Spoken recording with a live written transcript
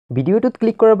ভিডিঅ'টোত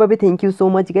ক্লিক কৰাৰ বাবে থেংক ইউ সো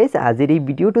মাচ গাইজ। আজিৰ এই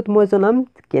ভিডিঅ'টোত মই জনাম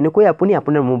কেনেকৈ আপুনি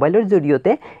আপোনাৰ মোবাইলৰ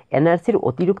জৰিয়তে এনআৰচিৰ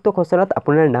অতিৰিক্ত খচৰাত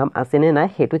আপোনাৰ নাম আছেনে নাই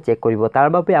সেইটো চেক কৰিব। তাৰ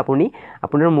বাবে আপুনি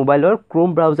আপোনাৰ মোবাইলৰ ক্ৰোম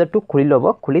ব্ৰাউজাৰটো খুলি ল'ব।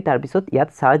 খুলি তাৰপিছত ইয়াত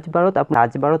সাৰ্চ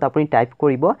বাৰত আপুনি টাইপ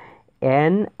কৰিব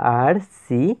NRC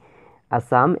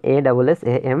আসাম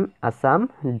ASSAM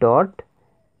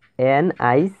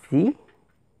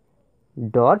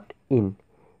assam.nic.in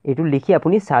এইটো লিখি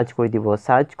আপুনি সাৰ্চ কৰি দিব।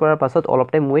 সাৰ্চ কৰাৰ পাছত অলপ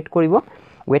টাইম ৱেইট কৰিব।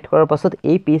 ৱেইট কৰাৰ পাছত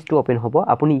এই পেজটো ওপেন হ'ব।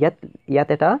 আপুনি ইয়াত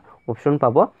এটা অপশ্যন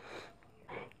পাব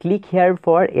ক্লিক হেয়াৰ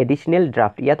ফৰ এডিশনেল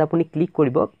ড্ৰাফ্ট। ইয়াত আপুনি ক্লিক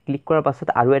কৰিব। ক্লিক কৰাৰ পাছত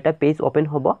আৰু এটা পেজ ওপেন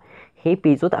হ'ব। সেই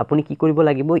পেজত আপুনি কি কৰিব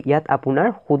লাগিব, ইয়াত আপোনাৰ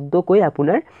শুদ্ধকৈ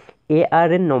আপোনাৰ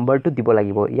ARN নম্বৰটো দিব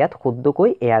লাগিব। ইয়াত শুদ্ধকৈ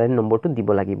ARN নম্বৰটো দিব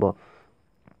লাগিব।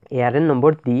 ARN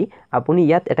নম্বৰ দি আপুনি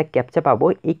ইয়াত এটা ক্যাপচা পাব।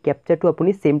 এই ক্যাপচাটো আপুনি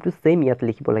সেম টু সেম ইয়াত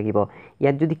লিখিব লাগিব।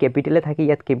 ইয়াত যদি ক্যাপিটেলে থাকে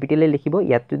ইয়াত ক্যাপিটেলে লিখিব।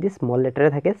 ইয়াত যদি স্মল লেটাৰে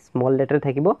থাকে স্মল লেটাৰ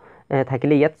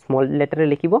থাকিলে ইয়াত স্মল লেটাৰে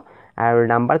লিখিব। আৰু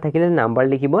নাম্বাৰ থাকিলে নাম্বাৰ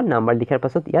লিখিব। নাম্বাৰ লিখাৰ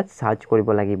পাছত ইয়াত সাৰ্চ কৰিব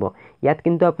লাগিব। ইয়াত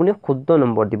কিন্তু আপুনি শুদ্ধ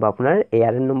নম্বৰ দিব। আপোনাৰ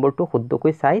ARN নম্বৰটো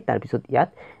শুদ্ধকৈ চাই তাৰপিছত ইয়াত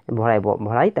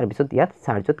ভৰাই তাৰপিছত ইয়াত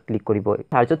সাৰ্চত ক্লিক কৰিব।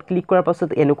 সাৰ্চত ক্লিক কৰাৰ পাছত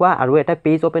এনেকুৱা আৰু এটা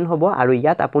পেজ ওপেন হ'ব আৰু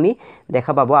ইয়াত আপুনি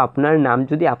দেখা পাব আপোনাৰ নাম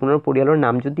যদি আপোনাৰ পৰিয়ালৰ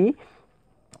নাম যদি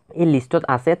এই লিষ্টত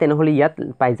আছে তেনেহলে ইয়াত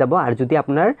পাই যাব। আৰু যদি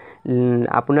আপোনাৰ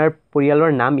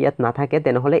পৰিয়ালৰ নাম ইয়াত নাথাকে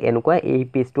তেনেহলে এনেকুৱা এই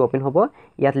পেজটো ওপেন হ'ব।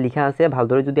 ইয়াত লিখা আছে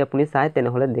ভালদৰে যদি আপুনি চাই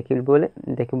তেনেহলে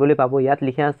দেখিবলৈ পাব। ইয়াত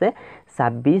লিখা আছে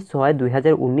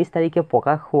 26/6/2019 তাৰিখে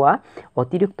প্ৰকাশ হোৱা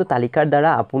অতিৰিক্ত তালিকাৰ দ্বাৰা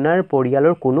আপোনাৰ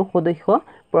পৰিয়ালৰ কোনো সদস্য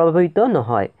প্ৰভাৱিত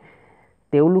নহয়।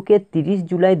 তেওঁলোকে 30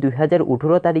 জুলাই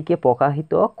 2018 তাৰিখে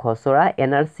প্ৰকাশিত খচৰা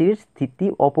এনআৰচিৰ স্থিতি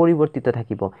অপৰিৱৰ্তিত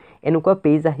থাকিব। এনেকুৱা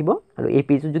পেজ আহিব আৰু এই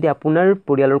পেজত যদি আপোনাৰ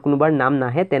পৰিয়ালৰ কোনোবাৰ নাম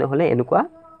নাহে তেনেহলে এনেকুৱা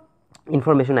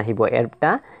ইনফৰমেশ্যন আহিব।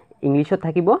 এটা ইংলিছত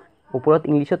থাকিব, ওপৰত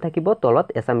ইংলিছত থাকিব, তলত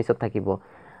এছামিছত থাকিব।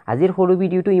 আজিৰ সৰু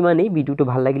ভিডিঅ'টো ইমানেই। ভিডিঅ'টো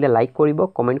ভাল লাগিলে লাইক কৰিব,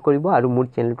 কমেণ্ট কৰিব আৰু মোৰ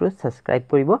চেনেলটো ছাবস্ক্ৰাইব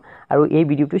কৰিব আৰু এই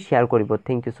ভিডিঅ'টো শ্বেয়াৰ কৰিব।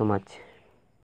 থেংক ইউ সো মাচ।